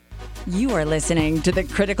You are listening to the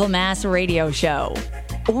Critical Mass Radio Show,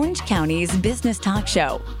 Orange County's business talk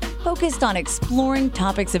show, focused on exploring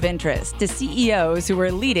topics of interest to CEOs who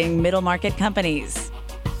are leading middle market companies.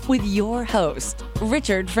 With your host,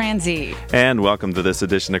 Richard Franzi. And welcome to this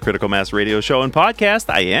edition of Critical Mass Radio Show and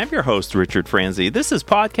Podcast. I am your host, Richard Franzi. This is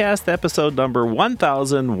podcast episode number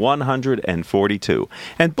 1142.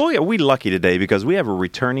 And boy, are we lucky today because we have a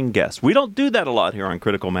returning guest. We don't do that a lot here on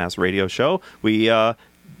Critical Mass Radio Show. We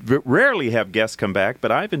rarely have guests come back,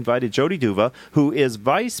 but I've invited Jody Duva, who is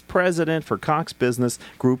Vice President for Cox Business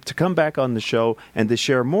Group, to come back on the show and to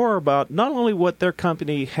share more about not only what their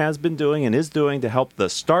company has been doing and is doing to help the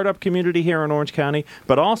startup community here in Orange County,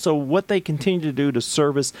 but also what they continue to do to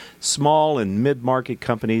service small and mid-market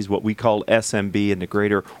companies, what we call SMB in the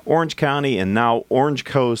greater Orange County and now Orange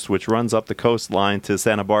Coast, which runs up the coastline to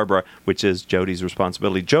Santa Barbara, which is Jody's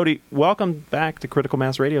responsibility. Jody, welcome back to Critical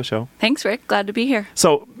Mass Radio Show. Thanks, Rick. Glad to be here.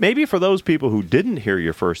 So maybe for those people who didn't hear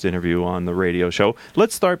your first interview on the radio show,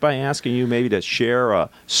 let's start by asking you maybe to share a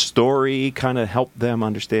story, kind of help them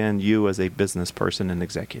understand you as a business person and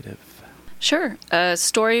executive. Sure. A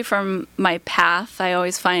story from my path. I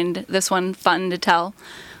always find this one fun to tell.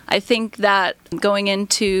 I think that going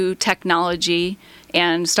into technology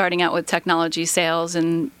and starting out with technology sales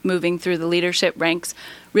and moving through the leadership ranks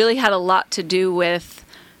really had a lot to do with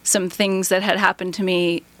some things that had happened to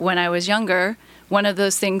me when I was younger. One of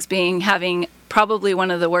those things being having probably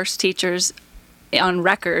one of the worst teachers on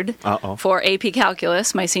record for AP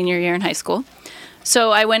Calculus my senior year in high school.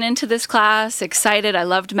 So I went into this class excited. I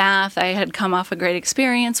loved math. I had come off a great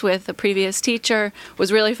experience with a previous teacher,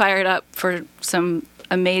 was really fired up for some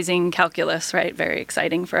amazing calculus, right? Very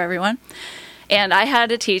exciting for everyone. And I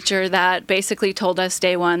had a teacher that basically told us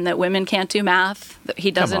day one that women can't do math.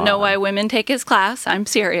 He doesn't know why women take his class. I'm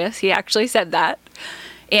serious. He actually said that.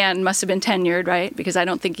 And must have been tenured, right? Because I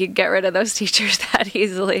don't think you'd get rid of those teachers that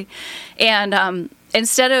easily. And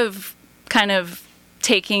instead of kind of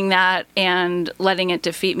taking that and letting it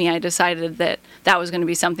defeat me, I decided that that was going to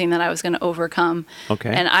be something that I was going to overcome. Okay.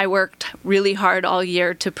 And I worked really hard all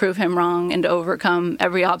year to prove him wrong and to overcome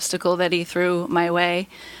every obstacle that he threw my way.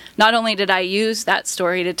 Not only did I use that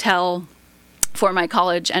story to tell for my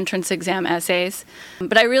college entrance exam essays,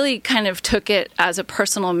 but I really kind of took it as a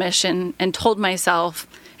personal mission and told myself,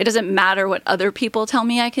 it doesn't matter what other people tell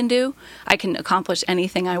me I can accomplish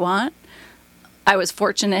anything I want. I was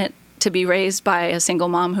fortunate to be raised by a single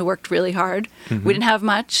mom who worked really hard. Mm-hmm. We didn't have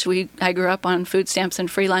much. I grew up on food stamps and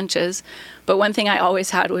free lunches. But one thing I always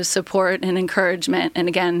had was support and encouragement. And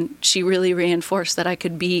again, she really reinforced that I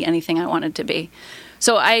could be anything I wanted to be.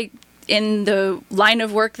 So in the line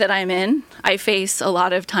of work that I'm in, I face a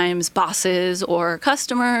lot of times bosses or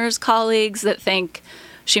customers, colleagues that think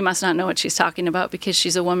she must not know what she's talking about because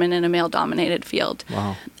she's a woman in a male-dominated field.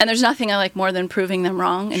 Wow. And there's nothing I like more than proving them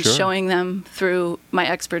wrong and showing them through my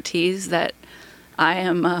expertise that I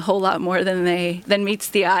am a whole lot more than meets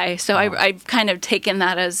the eye. So I've kind of taken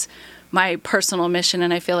that as my personal mission,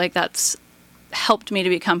 and I feel like that's helped me to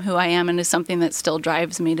become who I am and is something that still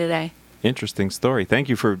drives me today. Interesting story. Thank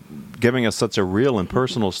you for giving us such a real and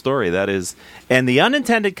personal story. That is, and the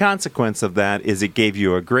unintended consequence of that is it gave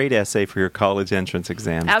you a great essay for your college entrance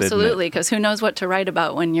exams. Absolutely, because who knows what to write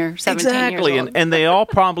about when you're 17 exactly. years old. And they all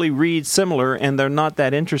probably read similar, and they're not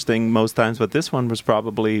that interesting most times, but this one was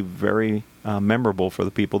probably very memorable for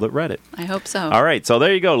the people that read it. I hope so. All right, so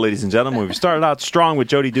there you go, ladies and gentlemen. We started out strong with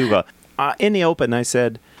Jody Duva. In the open, I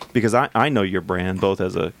said, because I know your brand both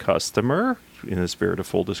as a customer, in the spirit of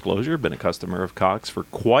full disclosure, been a customer of Cox for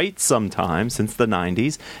quite some time, since the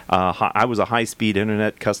 90s. I was a high-speed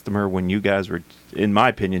internet customer when you guys were, in my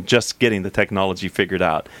opinion, just getting the technology figured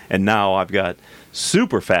out. And now I've got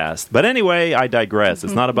super fast. But anyway, I digress.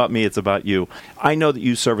 It's not about me, it's about you. I know that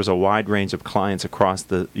you service a wide range of clients across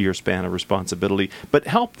your span of responsibility, but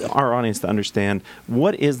help our audience to understand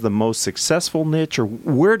what is the most successful niche, or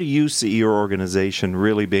where do you see your organization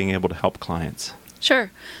really being able to help clients?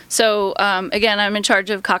 Sure. So, again, I'm in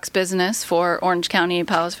charge of Cox Business for Orange County,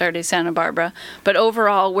 Palos Verdes, Santa Barbara. But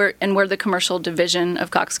overall, we're the commercial division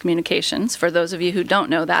of Cox Communications, for those of you who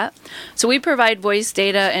don't know that. So we provide voice,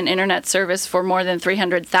 data, and internet service for more than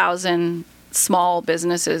 300,000 small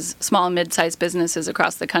and mid-sized businesses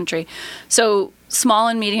across the country. So small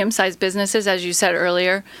and medium-sized businesses, as you said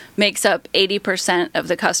earlier, makes up 80% of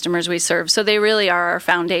the customers we serve. So they really are our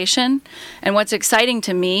foundation. And what's exciting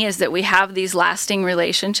to me is that we have these lasting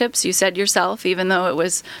relationships. You said yourself, even though it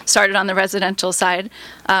was started on the residential side,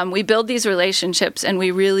 we build these relationships and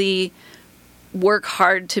we really work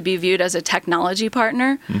hard to be viewed as a technology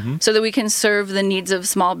partner so that we can serve the needs of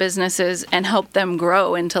small businesses and help them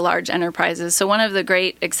grow into large enterprises. So one of the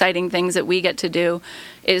great exciting things that we get to do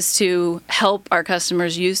is to help our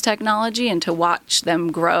customers use technology and to watch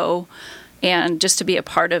them grow and just to be a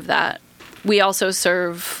part of that. We also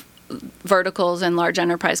serve verticals and large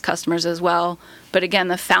enterprise customers as well. But again,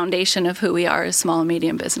 the foundation of who we are is small and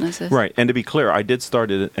medium businesses. Right. And to be clear, I did start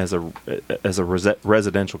it as a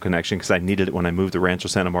residential connection because I needed it when I moved to Rancho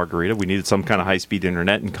Santa Margarita. We needed some kind of high-speed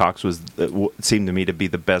internet, and Cox seemed to me to be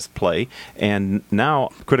the best play. And now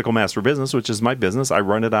Critical Mass for Business, which is my business, I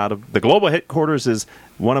run it out of the global headquarters is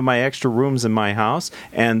one of my extra rooms in my house.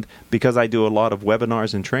 And because I do a lot of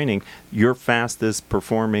webinars and training, your fastest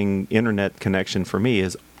performing internet connection for me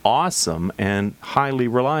is awesome and highly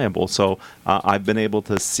reliable. So I've been able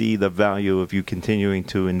to see the value of you continuing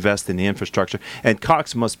to invest in the infrastructure. And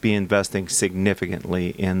Cox must be investing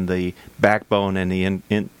significantly in the backbone and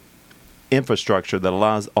the infrastructure that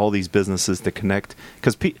allows all these businesses to connect.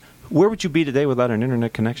 Because where would you be today without an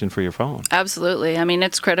internet connection for your phone? Absolutely. I mean,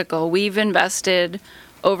 it's critical. We've invested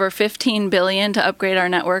over $15 billion to upgrade our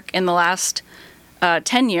network in the last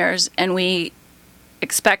 10 years, and we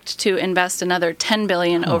expect to invest another $10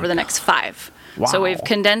 billion over the next 5. Wow. So we've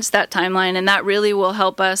condensed that timeline, and that really will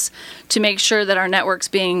help us to make sure that our network's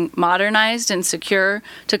being modernized and secure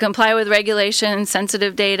to comply with regulations,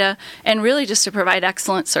 sensitive data, and really just to provide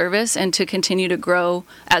excellent service and to continue to grow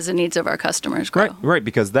as the needs of our customers grow. Right,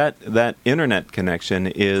 because that internet connection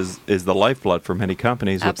is the lifeblood for many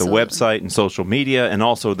companies. Absolutely. With the website and social media, and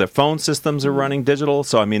also their phone systems are running digital.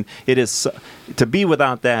 So I mean, it is to be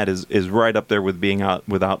without that is right up there with being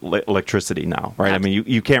without electricity now, right? Absolutely. I mean,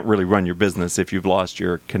 you can't really run your business if you've lost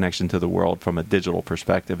your connection to the world from a digital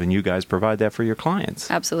perspective, and you guys provide that for your clients.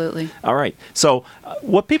 Absolutely. All right. So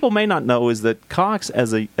what people may not know is that Cox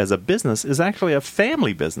as a business is actually a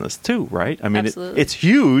family business too, right? I mean, it's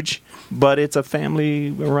huge, but it's a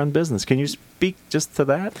family-run business. Can you speak just to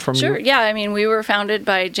that? Sure. Yeah. I mean, we were founded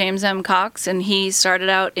by James M. Cox, and he started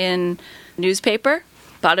out in newspaper,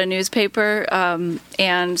 bought a newspaper,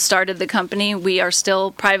 and started the company. We are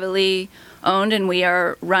still privately owned, and we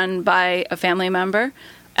are run by a family member.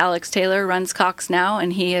 Alex Taylor runs Cox now,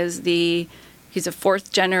 and he's a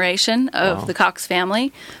 4th generation of the Cox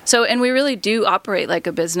family. So, and we really do operate like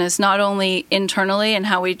a business, not only internally in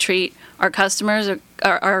how we treat our customers or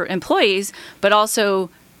our employees, but also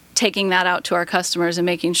taking that out to our customers and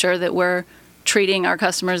making sure that we're treating our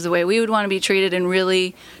customers the way we would want to be treated, and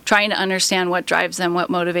really trying to understand what drives them, what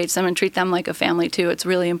motivates them, and treat them like a family too. It's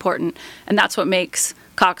really important. And that's what makes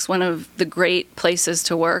Cox one of the great places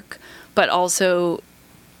to work, but also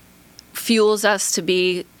fuels us to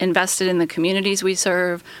be invested in the communities we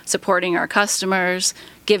serve, supporting our customers,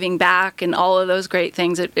 giving back, and all of those great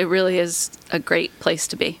things. It really is a great place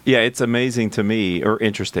to be. Yeah, it's amazing to me, or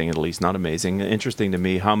interesting at least, not amazing, interesting to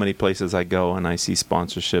me how many places I go and I see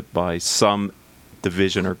sponsorship by some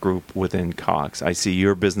division or group within Cox. I see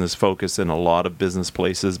your business focus in a lot of business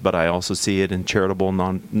places, but I also see it in charitable,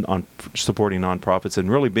 supporting nonprofits,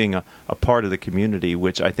 and really being a part of the community,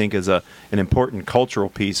 which I think is an important cultural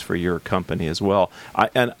piece for your company as well.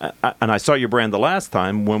 And I saw your brand the last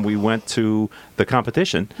time when we went to the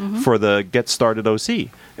competition for the Get Started OC,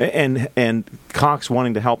 and Cox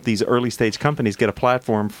wanting to help these early stage companies get a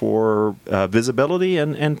platform for visibility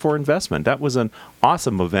and for investment. That was an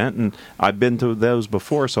awesome event, and I've been to those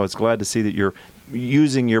before, so it's glad to see that you're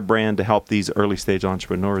using your brand to help these early stage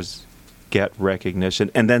entrepreneurs get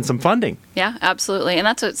recognition and then some funding. Yeah, absolutely. And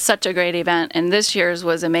that's such a great event. And this year's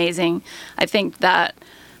was amazing. I think that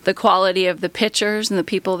the quality of the pitchers and the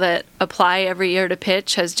people that apply every year to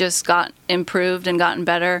pitch has just got improved and gotten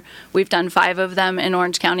better. We've done 5 of them in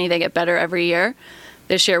Orange County. They get better every year.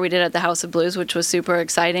 This year we did at the House of Blues, which was super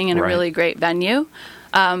exciting and a really great venue.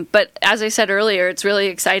 But as I said earlier, it's really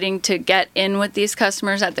exciting to get in with these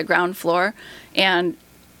customers at the ground floor, and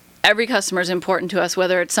every customer is important to us,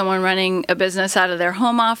 whether it's someone running a business out of their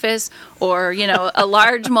home office or, a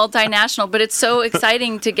large multinational. But it's so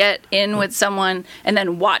exciting to get in with someone and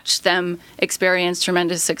then watch them experience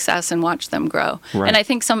tremendous success and watch them grow. Right. And I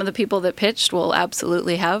think some of the people that pitched will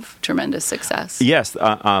absolutely have tremendous success. Yes.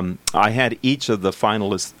 I had each of the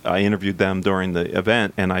finalists, I interviewed them during the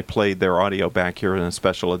event, and I played their audio back here in a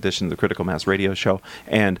special edition of the Critical Mass Radio Show.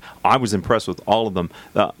 And I was impressed with all of them.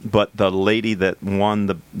 But the lady that won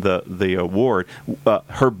the the award,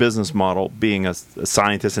 her business model, being a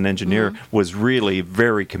scientist and engineer, was really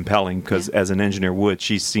very compelling because as an engineer would,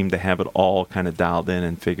 she seemed to have it all kind of dialed in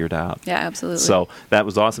and figured out. Yeah, absolutely. So that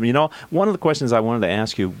was awesome. You know, one of the questions I wanted to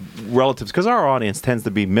ask you, relative, because our audience tends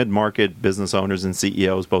to be mid-market business owners and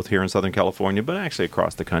CEOs, both here in Southern California, but actually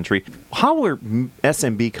across the country. How are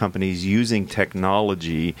SMB companies using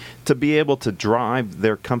technology to be able to drive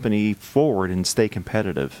their company forward and stay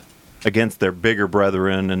competitive against their bigger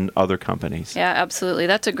brethren and other companies? Yeah, absolutely.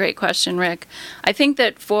 That's a great question, Rick. I think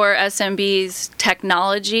that for SMBs,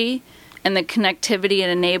 technology and the connectivity it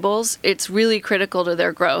enables, it's really critical to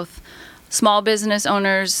their growth. Small business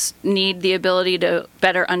owners need the ability to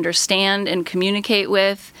better understand and communicate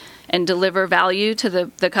with and deliver value to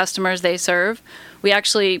the customers they serve. We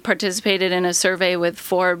actually participated in a survey with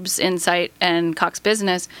Forbes, Insight, and Cox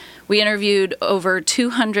Business. We interviewed over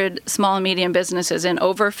 200 small and medium businesses, and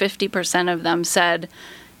over 50% of them said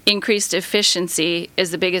increased efficiency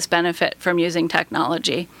is the biggest benefit from using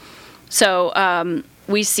technology. So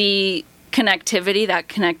we see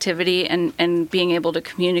connectivity and being able to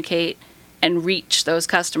communicate and reach those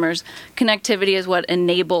customers. Connectivity is what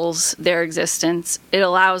enables their existence. It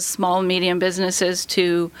allows small and medium businesses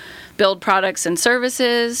to build products and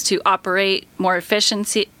services, to operate more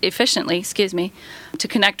efficiently, to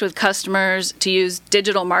connect with customers, to use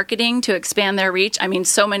digital marketing to expand their reach. I mean,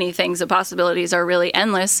 so many things. The possibilities are really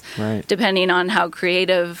endless, right, depending on how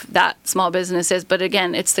creative that small business is. But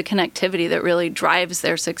again, it's the connectivity that really drives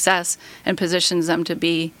their success and positions them to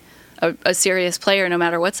be a serious player no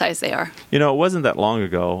matter what size they are. You know, it wasn't that long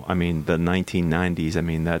ago. I mean, the 1990s, I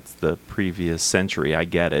mean, that's the previous century. I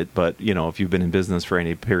get it. But, you know, if you've been in business for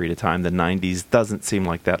any period of time, the 90s doesn't seem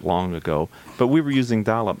like that long ago. But we were using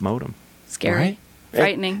dial-up modem. Scary. Right?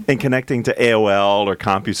 Frightening. And connecting to AOL or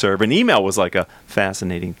CompuServe. And email was like a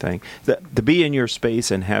fascinating thing. To be in your space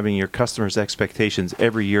and having your customers' expectations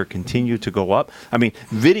every year continue to go up. I mean,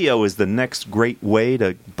 video is the next great way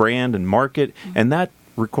to brand and market, and that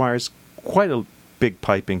requires quite a big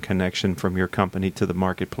piping connection from your company to the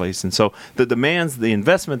marketplace. And so the demands, the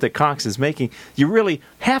investment that Cox is making, you really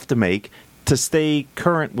have to make to stay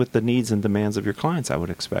current with the needs and demands of your clients, I would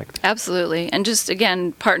expect. Absolutely. And just,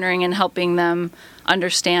 again, partnering and helping them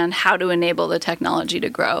understand how to enable the technology to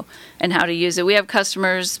grow and how to use it. We have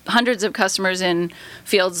customers, hundreds of customers in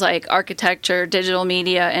fields like architecture, digital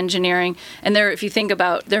media, engineering, and if you think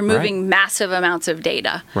about, they're moving massive amounts of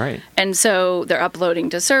data. Right. And so they're uploading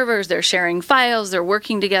to servers, they're sharing files, they're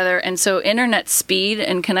working together, and so internet speed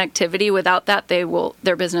and connectivity, without that,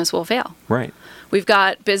 their business will fail. Right. We've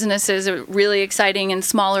got businesses, really exciting and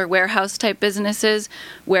smaller warehouse-type businesses,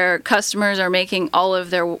 where customers are making all of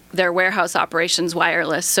their warehouse operations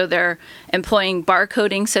wireless. So they're employing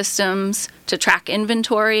barcoding systems to track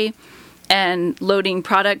inventory and loading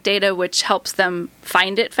product data, which helps them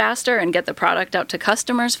find it faster and get the product out to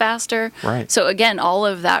customers faster. Right. So again, all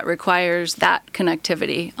of that requires that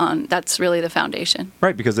connectivity. That's really the foundation.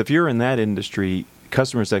 Right, because if you're in that industry,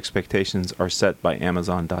 customers' expectations are set by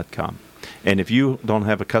Amazon.com. And if you don't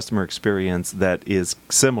have a customer experience that is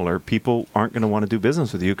similar, people aren't going to want to do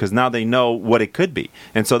business with you because now they know what it could be.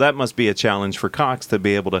 And so that must be a challenge for Cox to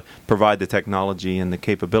be able to provide the technology and the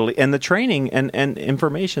capability and the training and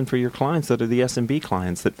information for your clients that are the SMB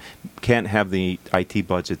clients that can't have the IT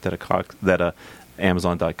budget that a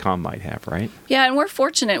Amazon.com might have, right? Yeah, and we're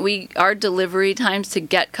fortunate. Our delivery times to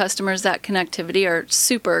get customers that connectivity are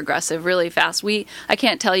super aggressive, really fast. I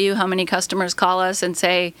can't tell you how many customers call us and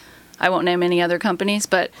say, I won't name any other companies,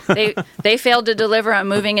 but they failed to deliver. I'm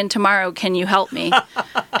moving in tomorrow. Can you help me?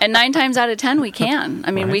 And 9 times out of 10, we can. I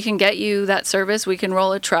mean, we can get you that service. We can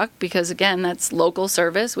roll a truck because, again, that's local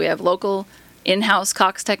service. We have local in-house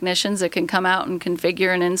Cox technicians that can come out and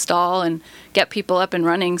configure and install and get people up and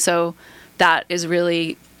running. So that is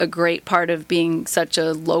really a great part of being such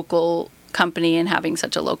a local company and having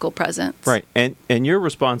such a local presence. Right. And your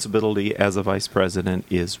responsibility as a vice president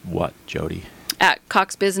is what, Jody? At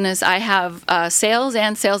Cox Business, I have sales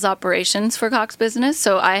and sales operations for Cox Business.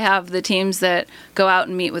 So I have the teams that go out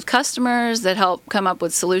and meet with customers, that help come up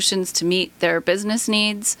with solutions to meet their business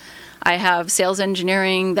needs. I have sales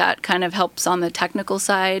engineering that kind of helps on the technical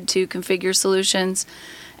side to configure solutions.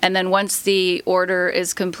 And then once the order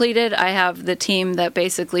is completed, I have the team that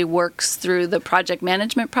basically works through the project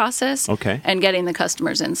management process and getting the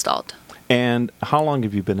customers installed. And how long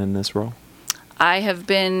have you been in this role? I have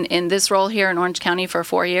been in this role here in Orange County for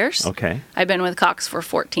 4 years. Okay. I've been with Cox for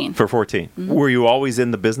 14. For 14. Mm-hmm. Were you always in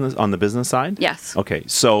the business, on the business side? Yes. Okay.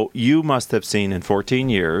 So you must have seen in 14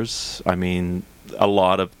 years, I mean, a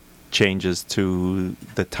lot of changes to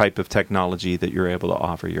the type of technology that you're able to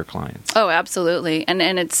offer your clients. Oh, absolutely. And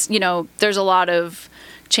it's, there's a lot of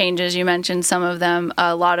changes. You mentioned some of them.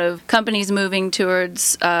 A lot of companies moving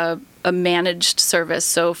towards a managed service.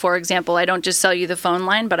 So, for example, I don't just sell you the phone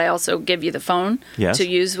line, but I also give you the phone to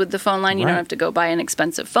use with the phone line. You don't have to go buy an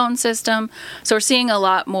expensive phone system. So we're seeing a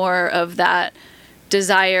lot more of that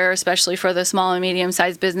desire, especially for the small and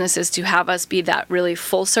medium-sized businesses, to have us be that really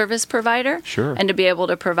full-service provider. Sure. And to be able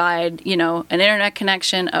to provide, an internet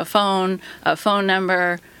connection, a phone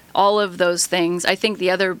number, all of those things. I think the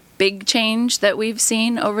other big change that we've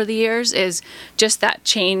seen over the years is just that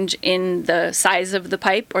change in the size of the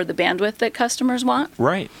pipe or the bandwidth that customers want.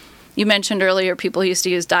 Right. You mentioned earlier people used to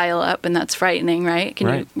use dial-up, and that's frightening, right? Can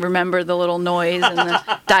you remember the little noise and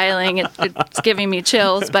the dialing? It's giving me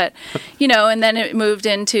chills. But, and then it moved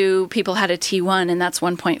into people had a T1, and that's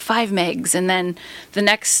 1.5 megs. And then the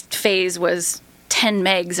next phase was 10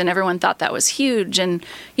 megs, and everyone thought that was huge. And,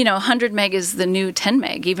 100 meg is the new 10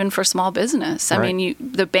 meg, even for small business. I mean,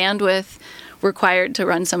 the bandwidth required to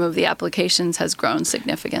run some of the applications has grown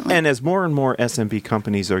significantly. And as more and more SMB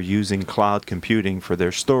companies are using cloud computing for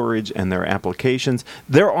their storage and their applications,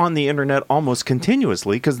 they're on the internet almost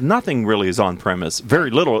continuously because nothing really is on-premise.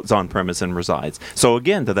 Very little is on-premise and resides. So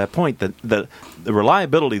again, to that point, the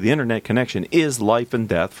reliability of the internet connection is life and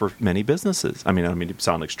death for many businesses. I mean to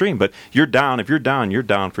sound extreme, but you're down. If you're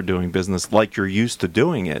down for doing business like you're used to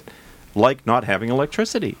doing it, like not having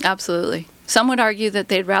electricity. Absolutely. Some would argue that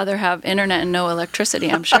they'd rather have internet and no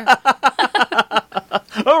electricity, I'm sure.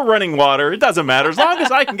 Oh, running water. It doesn't matter. As long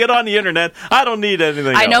as I can get on the internet, I don't need anything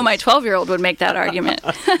else. I know my 12-year-old would make that argument.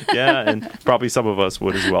 Yeah, and probably some of us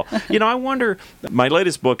would as well. I wonder, my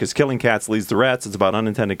latest book is Killing Cats Leads to Rats. It's about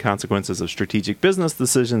unintended consequences of strategic business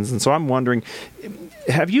decisions. And so I'm wondering,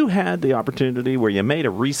 have you had the opportunity where you made a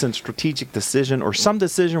recent strategic decision or some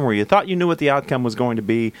decision where you thought you knew what the outcome was going to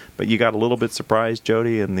be, but you got a little bit surprised,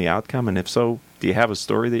 Jody, in the outcome? And if so, do you have a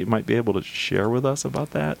story that you might be able to share with us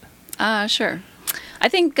about that? Sure. I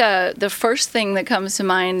think the first thing that comes to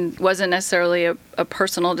mind wasn't necessarily a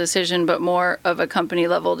personal decision, but more of a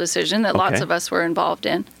company-level decision that lots of us were involved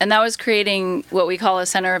in. And that was creating what we call a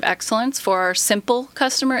center of excellence for our simple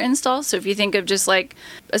customer installs. So if you think of just like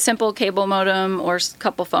a simple cable modem or a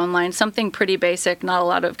couple phone lines, something pretty basic, not a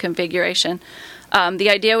lot of configuration. The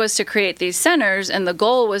idea was to create these centers, and the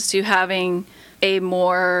goal was to having a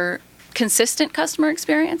more consistent customer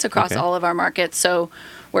experience across all of our markets. So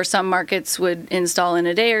where some markets would install in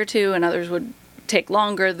a day or two and others would take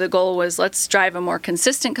longer, the goal was let's drive a more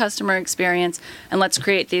consistent customer experience and let's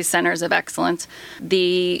create these centers of excellence.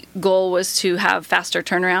 The goal was to have faster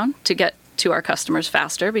turnaround to get to our customers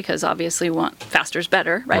faster, because obviously we want faster's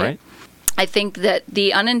better, right? I think that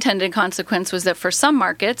the unintended consequence was that for some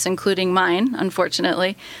markets, including mine,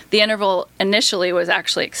 unfortunately, the interval initially was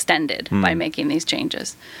actually extended by making these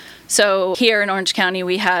changes. So here in Orange County,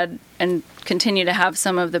 we had and continue to have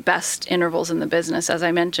some of the best intervals in the business, as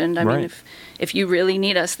I mentioned. I mean, if you really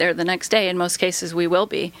need us there the next day, in most cases we will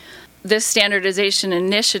be. This standardization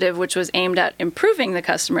initiative, which was aimed at improving the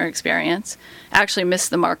customer experience, actually missed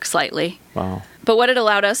the mark slightly. Wow. But what it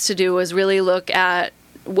allowed us to do was really look at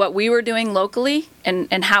what we were doing locally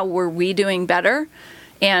and how were we doing better,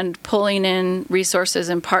 and pulling in resources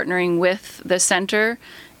and partnering with the center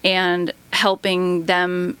and helping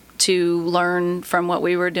them to learn from what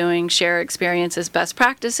we were doing, share experiences, best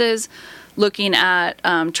practices, looking at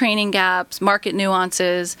training gaps, market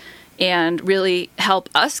nuances, and really help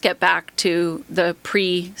us get back to the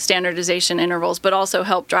pre-standardization intervals, but also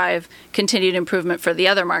help drive continued improvement for the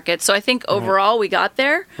other markets. So I think overall we got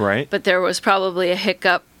there, but there was probably a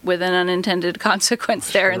hiccup with an unintended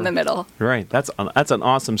consequence there in the middle. Right. That's an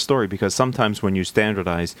awesome story, because sometimes when you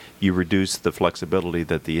standardize, you reduce the flexibility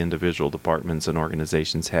that the individual departments and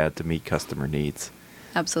organizations had to meet customer needs.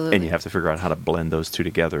 Absolutely. And you have to figure out how to blend those two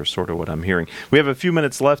together, sort of what I'm hearing. We have a few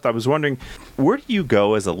minutes left. I was wondering, where do you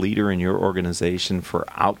go as a leader in your organization for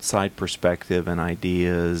outside perspective and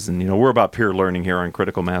ideas? And, we're about peer learning here on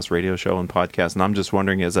Critical Mass Radio Show and podcast, and I'm just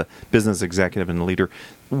wondering, as a business executive and leader,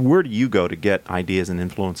 where do you go to get ideas and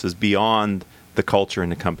influences beyond the culture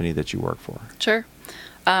and the company that you work for? Sure.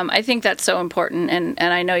 I think that's so important, and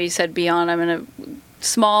I know you said beyond. I'm in a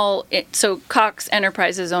so Cox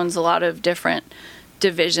Enterprises owns a lot of different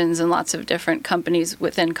divisions and lots of different companies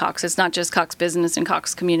within Cox. It's not just Cox Business and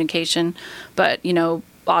Cox Communication, but,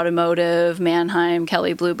 Automotive, Mannheim,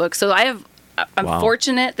 Kelley Blue Book. So I'm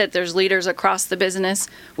fortunate that there's leaders across the business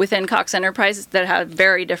within Cox Enterprises that have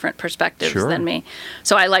very different perspectives than me.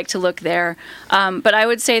 So I like to look there. But I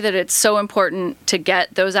would say that it's so important to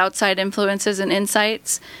get those outside influences and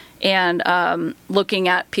insights. and looking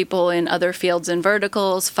at people in other fields and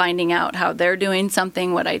verticals, finding out how they're doing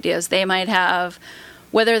something, what ideas they might have,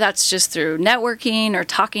 whether that's just through networking or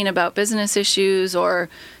talking about business issues or,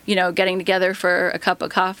 getting together for a cup of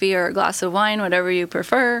coffee or a glass of wine, whatever you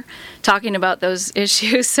prefer, talking about those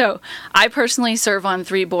issues. So I personally serve on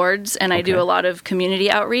 3 boards, and I do a lot of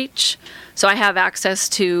community outreach. So I have access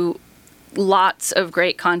to lots of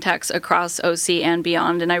great contacts across OC and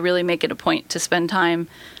beyond, and I really make it a point to spend time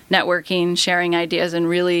networking, sharing ideas, and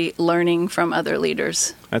really learning from other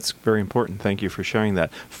leaders. That's very important. Thank you for sharing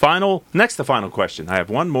that. Final question. I have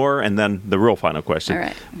one more, and then the real final question. All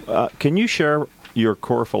right. Can you share your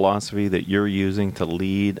core philosophy that you're using to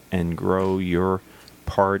lead and grow your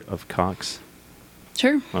part of Cox?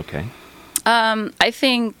 Sure. Okay. I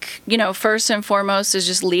think, first and foremost is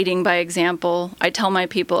just leading by example. I tell my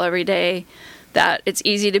people every day that it's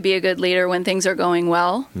easy to be a good leader when things are going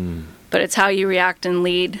well, but it's how you react and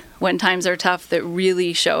lead when times are tough that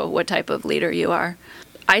really show what type of leader you are.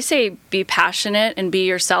 I say be passionate and be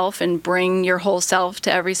yourself and bring your whole self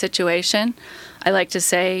to every situation. I like to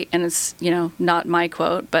say, and it's, not my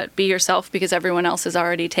quote, but be yourself because everyone else is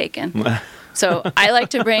already taken. So I like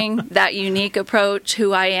to bring that unique approach,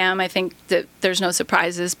 who I am. I think that there's no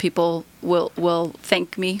surprises. People will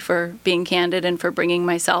thank me for being candid and for bringing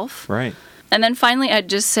myself. Right. And then finally, I'd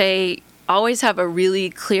just say always have a really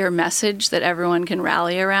clear message that everyone can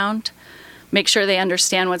rally around. Make sure they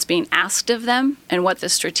understand what's being asked of them and what the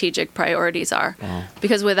strategic priorities are. Wow.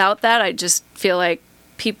 Because without that, I just feel like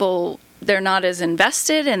people, they're not as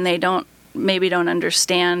invested and they don't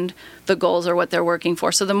understand the goals or what they're working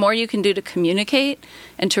for. So the more you can do to communicate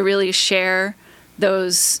and to really share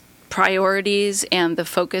those priorities and the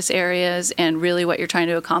focus areas and really what you're trying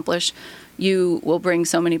to accomplish, you will bring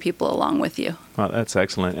so many people along with you. Well, that's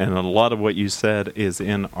excellent. And a lot of what you said is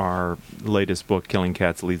in our latest book, Killing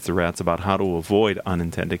Cats Leads the Rats, about how to avoid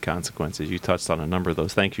unintended consequences. You touched on a number of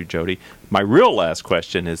those. Thank you, Jody. My real last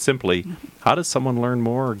question is simply, how does someone learn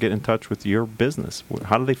more or get in touch with your business?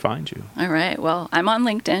 How do they find you? All right. Well, I'm on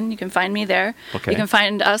LinkedIn. You can find me there. Okay. You can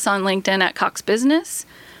find us on LinkedIn at Cox Business.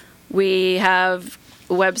 We have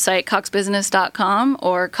website coxbusiness.com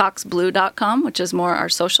or coxblue.com, which is more our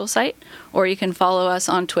social site, or you can follow us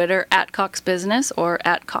on Twitter at coxbusiness or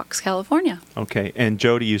at Cox California. Okay. And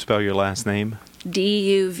Jody, you spell your last name?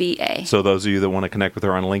 DUVA. So those of you that want to connect with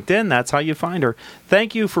her on LinkedIn, that's how you find her.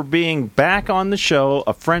 Thank you for being back on the show,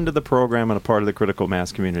 a friend of the program and a part of the Critical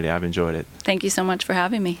Mass community. I've enjoyed it. Thank you so much for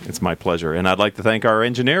having me. It's my pleasure. And I'd like to thank our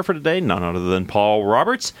engineer for today, none other than Paul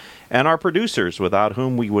Roberts, and our producers, without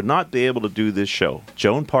whom we would not be able to do this show,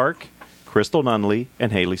 Joan Park, Crystal Nunley,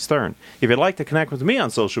 and Haley Stern. If you'd like to connect with me on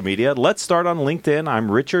social media, let's start on LinkedIn. I'm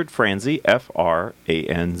Richard Franzi,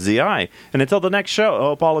 Franzi. And until the next show, I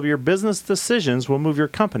hope all of your business decisions will move your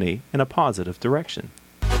company in a positive direction.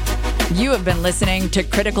 You have been listening to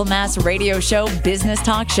Critical Mass Radio Show Business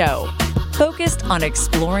Talk Show, focused on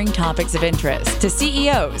exploring topics of interest to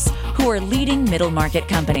CEOs who are leading middle market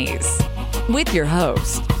companies. With your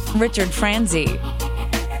host, Richard Franzi.